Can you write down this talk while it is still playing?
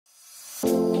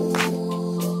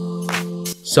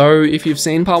So if you've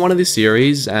seen part 1 of this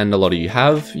series, and a lot of you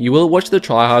have, you will watch the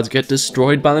Tryhards get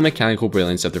destroyed by the mechanical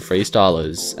brilliance of the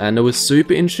Freestylers, and it was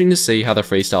super interesting to see how the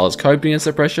Freestylers coped against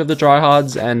the pressure of the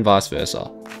Tryhards and vice versa.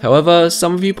 However,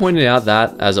 some of you pointed out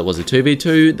that, as it was a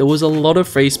 2v2, there was a lot of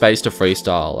free space to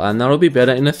freestyle, and that'll be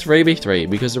better in a 3v3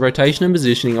 because the rotation and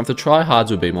positioning of the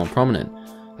Tryhards would be more prominent.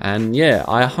 And yeah,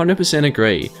 I 100%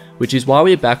 agree, which is why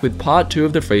we're back with part 2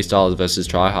 of the Freestylers vs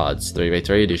Tryhards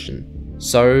 3v3 edition.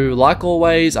 So, like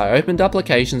always, I opened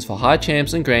applications for high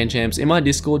champs and grand champs in my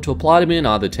Discord to apply to be in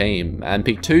either team, and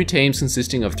picked 2 teams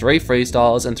consisting of 3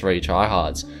 freestylers and 3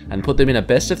 tryhards, and put them in a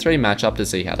best of 3 matchup to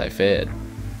see how they fared.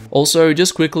 Also,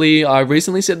 just quickly, I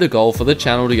recently set the goal for the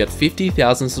channel to get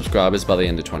 50,000 subscribers by the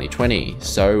end of 2020,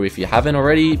 so if you haven't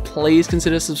already, please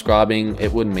consider subscribing,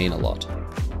 it would mean a lot.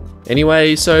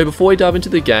 Anyway, so before we dive into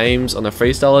the games, on the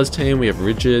Freestylers team we have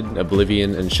Rigid,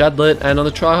 Oblivion and Shadlet, and on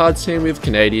the Tryhards team we have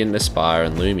Canadian, Aspire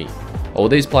and Lumi. All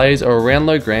these players are around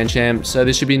low grand champ, so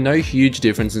there should be no huge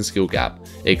difference in skill gap,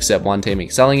 except one team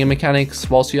excelling in mechanics,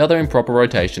 whilst the other in proper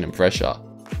rotation and pressure.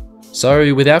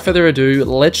 So without further ado,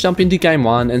 let's jump into game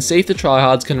 1 and see if the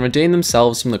Tryhards can redeem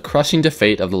themselves from the crushing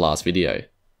defeat of the last video.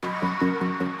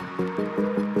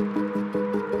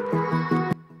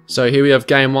 So here we have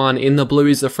game 1, in the blue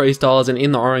is the Freestylers and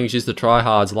in the orange is the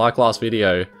Tryhards, like last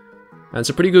video. And it's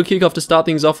a pretty good kickoff to start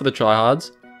things off for the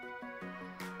Tryhards.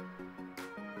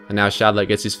 And now Shadlet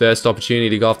gets his first opportunity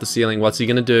to go off the ceiling. What's he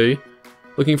going to do?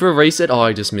 Looking for a reset. Oh,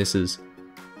 he just misses.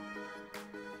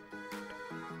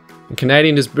 And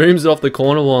Canadian just booms it off the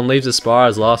corner wall and leaves Aspire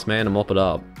as last man to mop it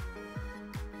up.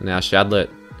 And now Shadlet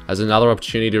has another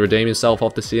opportunity to redeem himself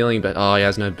off the ceiling, but oh, he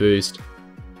has no boost.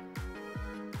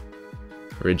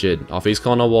 Rigid off his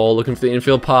corner wall, looking for the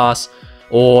infield pass.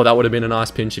 Oh, that would have been a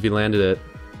nice pinch if he landed it.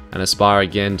 And Aspire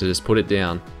again to just put it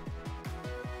down.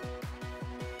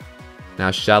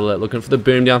 Now Shadlet looking for the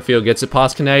boom downfield, gets it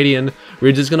past Canadian.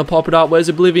 Rigid's going to pop it up. Where's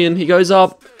Oblivion? He goes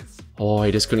up. Oh,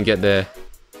 he just couldn't get there.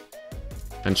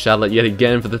 And Shadlet yet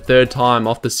again for the 3rd time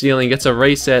off the ceiling, gets a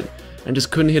reset and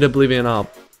just couldn't hit Oblivion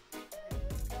up.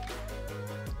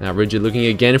 Now Rigid looking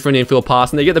again for an infield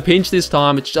pass and they get the pinch this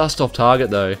time. It's just off target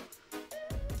though.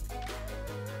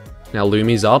 Now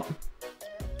Lumi's up.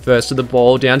 First to the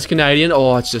ball, down to Canadian.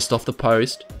 Oh, it's just off the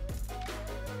post.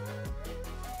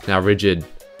 Now Rigid.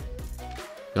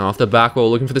 Going off the back wall,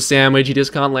 looking for the sandwich. He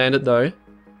just can't land it though.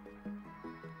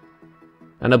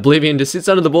 And Oblivion just sits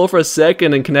under the ball for a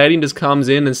second and Canadian just comes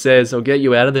in and says, I'll get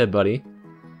you out of there, buddy.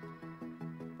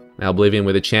 Now Oblivion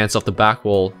with a chance off the back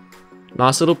wall.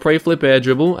 Nice little pre-flip air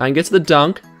dribble and gets the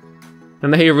dunk.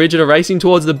 And they hear Rigid are racing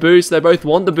towards the boost. They both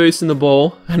want the boost in the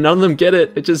ball, and none of them get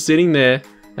it. It's just sitting there,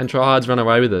 and Tryhards run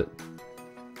away with it.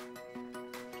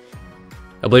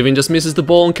 Oblivion just misses the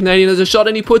ball, and Canadian has a shot,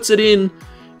 and he puts it in.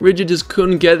 Rigid just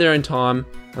couldn't get there in time,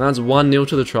 and that's 1-0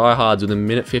 to the Tryhards with a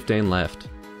minute 15 left.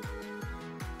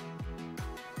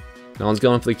 No one's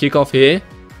going for the kickoff here.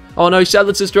 Oh no,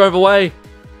 Shadlet just drove away.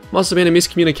 Must have been a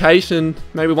miscommunication.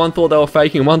 Maybe one thought they were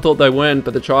faking, one thought they weren't,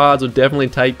 but the Tryhards would definitely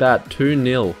take that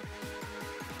 2-0.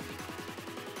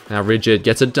 Now Rigid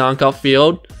gets a dunk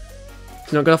upfield.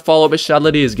 He's not going to follow, but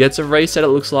Shadlet is. Gets a reset it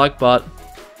looks like, but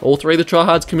all 3 of the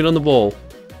Tryhards commit on the ball.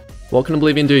 What can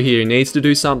Oblivion do here? He needs to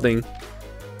do something.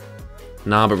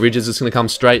 Nah, but Rigid's just going to come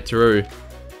straight through.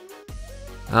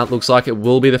 And it looks like it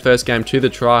will be the first game to the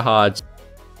Tryhards.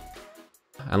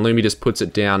 And Lumi just puts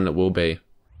it down and it will be.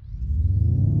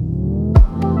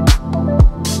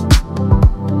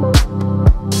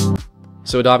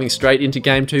 So we're diving straight into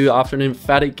game 2 after an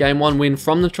emphatic game 1 win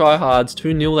from the Tryhards.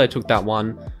 2-0 they took that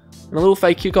one. And a little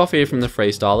fake kickoff here from the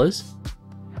Freestylers.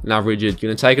 Now Rigid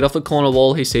going to take it off the corner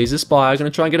wall. He sees Aspire, going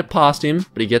to try and get it past him,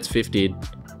 but he gets 50'd.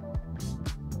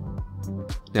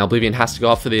 Now Oblivion has to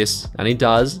go up for this, and he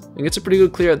does. And gets a pretty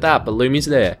good clear at that, but Lumi's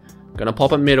there. Going to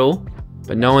pop it middle,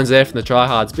 but no one's there from the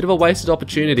Tryhards. Bit of a wasted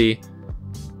opportunity.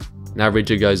 Now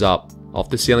Rigid goes up. Off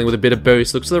the ceiling with a bit of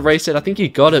boost. Looks for the reset. I think he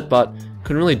got it, but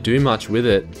couldn't really do much with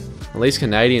it. At least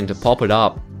Canadian to pop it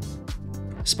up.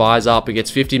 Spies up, it gets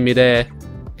 50 midair.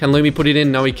 Can Lumi put it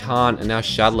in? No, he can't. And now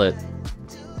Shadlet.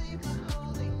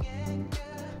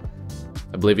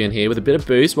 Oblivion here with a bit of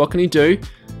boost. What can he do?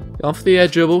 Going for the air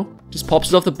dribble. Just pops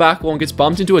it off the back wall and gets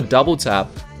bumped into a double tap.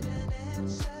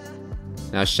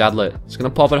 Now Shadlet. He's going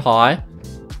to pop it high.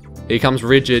 Here comes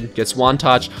Rigid. Gets one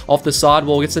touch. Off the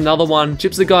sidewall. Gets another one.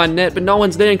 Chips the guy in net, but no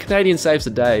one's there and Canadian saves the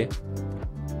day.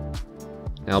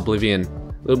 Now Oblivion,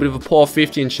 a little bit of a poor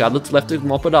 50 and Shadlet's left to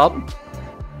mop it up.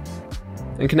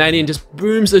 And Canadian just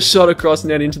booms the shot across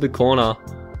net into the corner.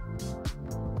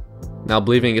 Now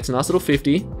Oblivion gets a nice little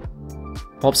 50.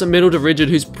 Pops it middle to Rigid,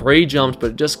 who's pre-jumped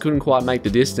but just couldn't quite make the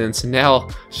distance. Now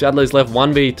Shadler's left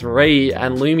 1v3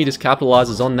 and Lumi just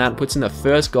capitalizes on that and puts in the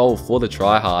first goal for the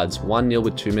Tryhards. 1-0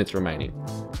 with 2 minutes remaining.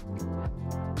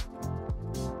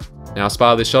 Now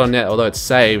Aspire with the shot on net, although it's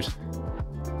saved.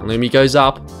 And Lumi goes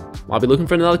up. Might be looking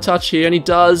for another touch here, and he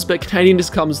does, but Canadian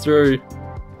just comes through.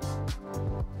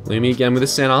 Lumi again with the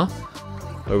center.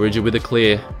 But Rigid with the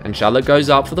clear. And Charlotte goes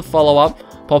up for the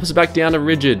follow-up. Pops it back down to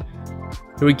Rigid,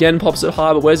 who again pops it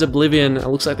high, but where's Oblivion? It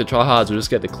looks like the Tryhards will just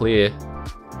get the clear.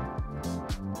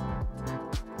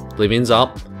 Oblivion's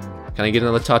up. Can he get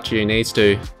another touch here? He needs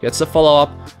to. Gets the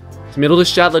follow-up. It's middle to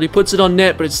Shatlet, who puts it on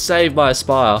net, but it's saved by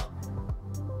Aspire.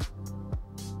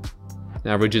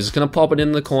 Now Rigid's just going to pop it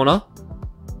in the corner.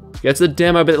 Gets the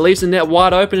demo, but it leaves the net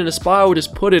wide open, and Aspire will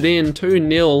just put it in.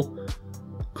 2-0.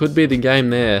 Could be the game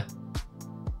there.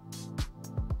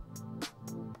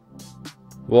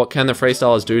 What can the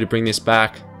Freestylers do to bring this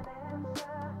back?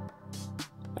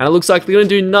 And it looks like they're going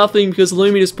to do nothing because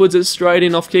Lumi just puts it straight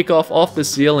in off kickoff, off the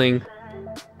ceiling.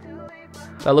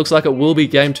 That looks like it will be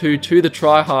game 2 to the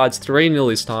Tryhards, 3-0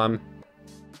 this time.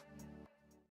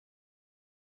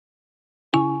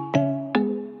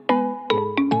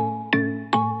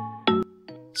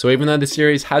 So even though the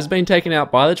series has been taken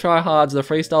out by the Tryhards, the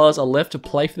Freestylers are left to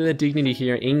play for their dignity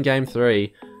here in game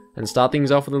 3 and start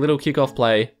things off with a little kickoff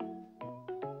play.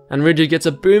 And Rigid gets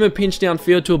a boomer pinch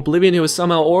downfield to Oblivion, who is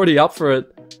somehow already up for it.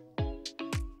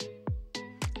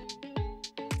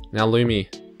 Now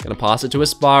Lumi, gonna pass it to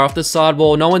Aspire off the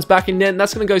sidewall. No one's back in net, and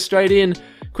that's gonna go straight in.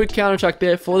 Quick counter attack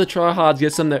there for the Tryhards,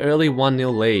 gets them the early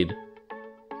 1-0 lead.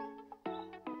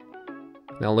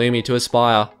 Now Lumi to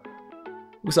Aspire.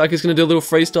 Looks like he's gonna do a little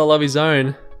freestyle of his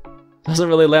own. Doesn't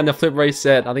really land the flip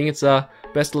reset. I think it's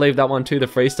best to leave that one to the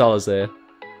Freestylers there.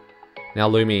 Now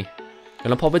Lumi.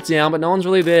 Gonna pop it down, but no one's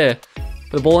really there.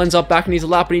 But the ball ends up back in his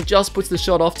lap, and he just puts the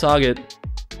shot off target.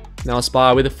 Now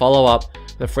Aspire with a follow-up.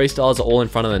 The Freestylers are all in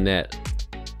front of the net.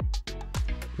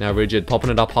 Now Rigid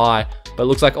popping it up high. But it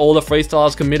looks like all the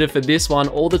Freestylers committed for this one.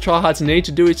 All the Tryhards need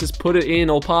to do is just put it in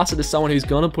or pass it to someone who's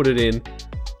gonna put it in.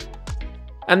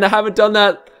 And they haven't done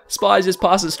that. Aspire just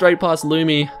passes it straight past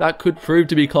Lumi. That could prove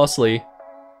to be costly.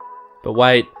 But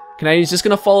wait. Canadian's just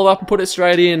gonna follow up and put it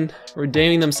straight in.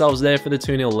 Redeeming themselves there for the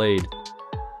 2-0 lead.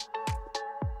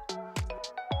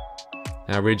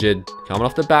 Now Rigid, coming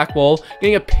off the back wall,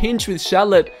 getting a pinch with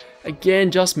Shadlet.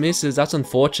 Again, just misses. That's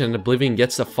unfortunate. Oblivion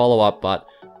gets the follow-up, but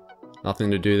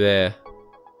nothing to do there.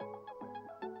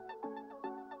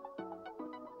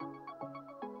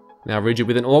 Now Rigid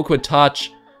with an awkward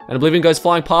touch, and Oblivion goes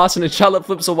flying past and Shadlet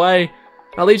flips away.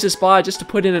 Now leaves Aspire just to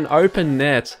put in an open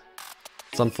net.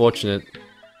 It's unfortunate.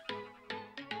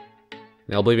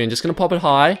 Now Oblivion just going to pop it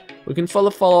high. Looking for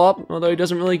the follow-up, although he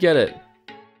doesn't really get it.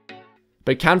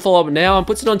 But can follow up now and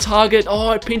puts it on target. Oh,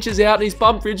 it pinches out and he's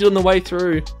bumped Rigid on the way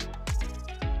through.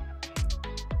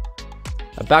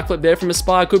 A backflip there from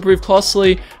Aspire could prove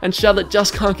costly, and Shadlet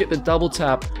just can't get the double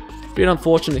tap. Bit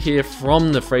unfortunate here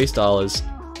from the Freestylers,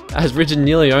 as Rigid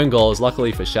nearly own goals,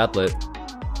 luckily for Shadlet.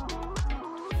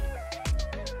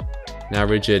 Now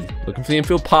Rigid, looking for the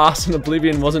infield pass, and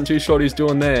Oblivion wasn't too sure what he's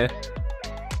doing there.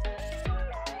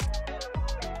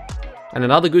 And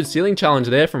another good ceiling challenge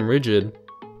there from Rigid.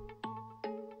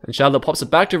 And Shadler pops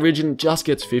it back to Rigid and just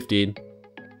gets 50'd.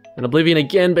 And Oblivion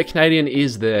again, but Canadian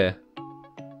is there.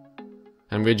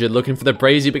 And Rigid looking for the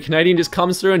breezy, but Canadian just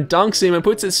comes through and dunks him and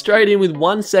puts it straight in with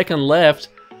 1 second left.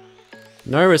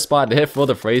 No respite there for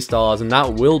the Freestylers, and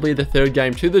that will be the third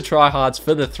game to the Tryhards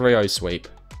for the 3-0 sweep.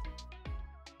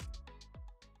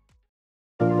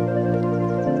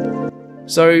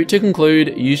 So to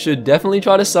conclude, you should definitely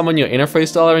try to summon your inner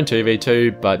Freestyler in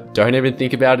 2v2, but don't even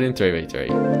think about it in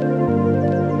 3v3.